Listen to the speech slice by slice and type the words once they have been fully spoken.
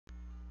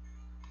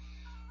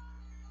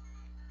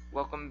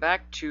welcome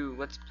back to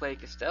Let's Play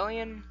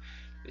Castelian.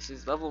 This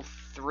is level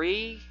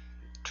 3,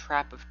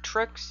 Trap of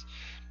Tricks.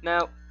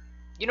 Now,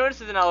 you notice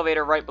there's an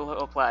elevator right below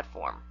a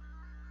platform.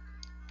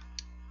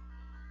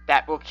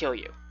 That will kill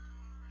you.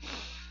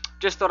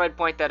 Just thought I'd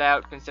point that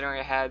out, considering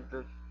I had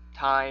the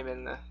time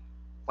and the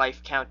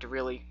life count to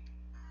really...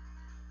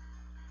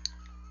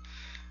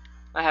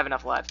 I have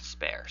enough lives to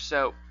spare,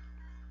 so...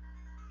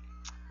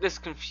 This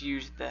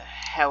confused the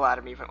hell out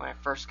of me when I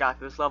first got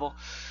to this level.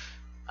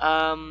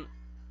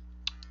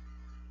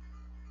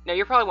 Now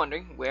you're probably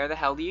wondering, where the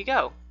hell do you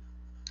go?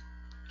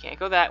 Can't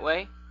go that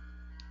way.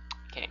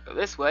 Can't go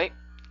this way.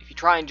 If you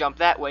try and jump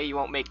that way, you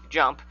won't make the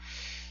jump.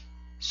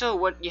 So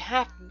what you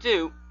have to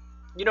do,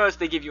 you notice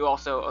they give you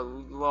also a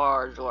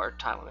large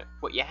time limit.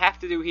 What you have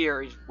to do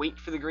here is wait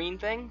for the green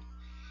thing,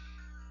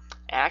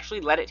 and actually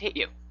let it hit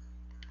you.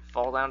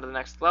 Fall down to the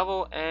next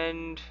level,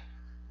 and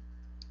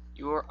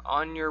you're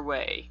on your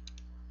way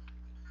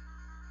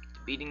to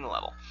beating the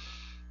level.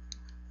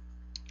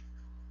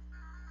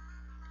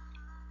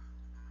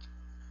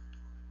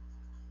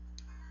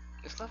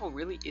 This level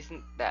really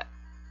isn't that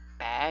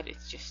bad,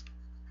 it's just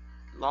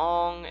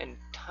long and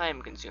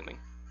time consuming.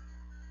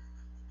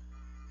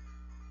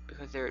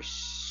 Because there is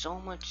so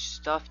much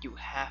stuff you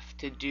have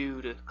to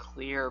do to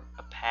clear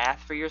a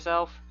path for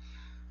yourself.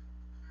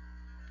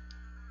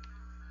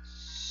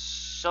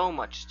 So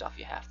much stuff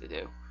you have to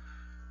do.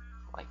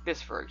 Like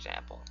this, for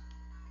example.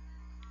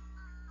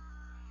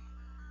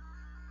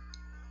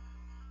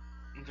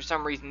 And for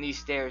some reason these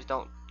stairs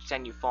don't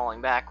send you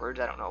falling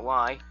backwards, I don't know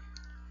why.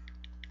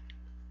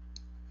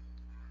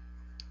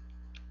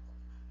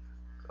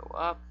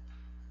 Up.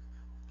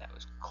 That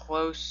was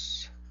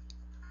close.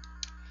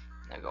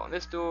 Now go in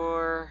this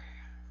door,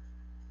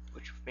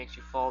 which makes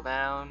you fall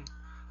down.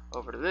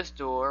 Over to this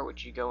door,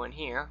 which you go in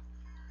here.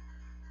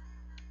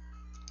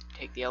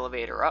 Take the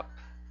elevator up.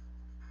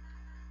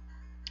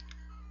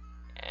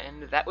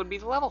 And that would be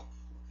the level.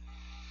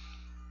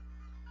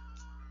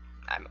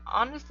 I'm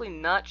honestly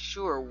not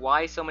sure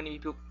why so many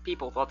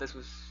people thought this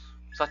was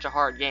such a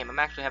hard game. I'm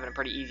actually having a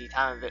pretty easy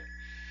time of it.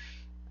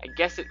 I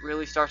guess it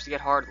really starts to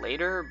get hard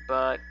later,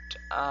 but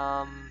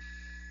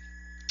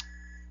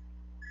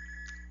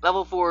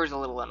level 4 is a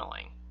little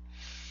annoying.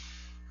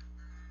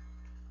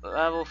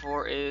 Level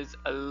 4 is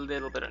a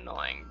little bit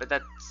annoying, but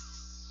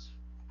that's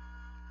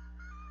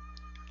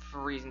for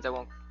reasons I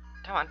won't...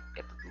 Come on,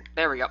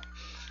 there we go.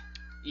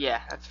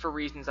 Yeah, that's for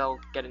reasons I'll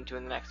get into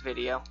in the next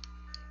video.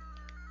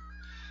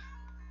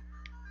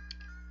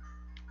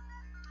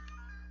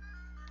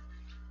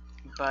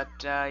 But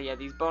yeah,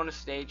 these bonus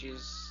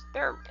stages,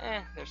 they're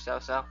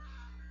so-so.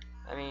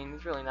 I mean,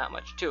 there's really not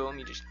much to them.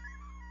 You just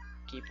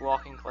keep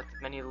walking, collect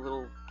as many of the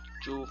little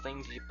jewel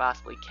things as you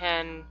possibly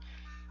can.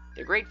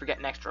 They're great for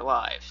getting extra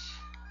lives.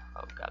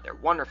 Oh god, they're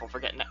wonderful for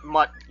getting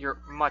your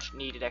much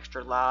needed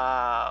extra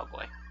lives. Oh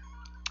boy.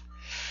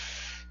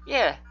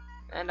 Yeah,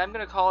 and I'm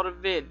gonna call it a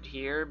vid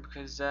here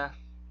because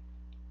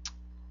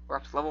we're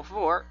up to level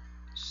 4.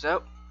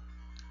 So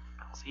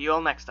I'll see you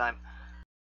all next time.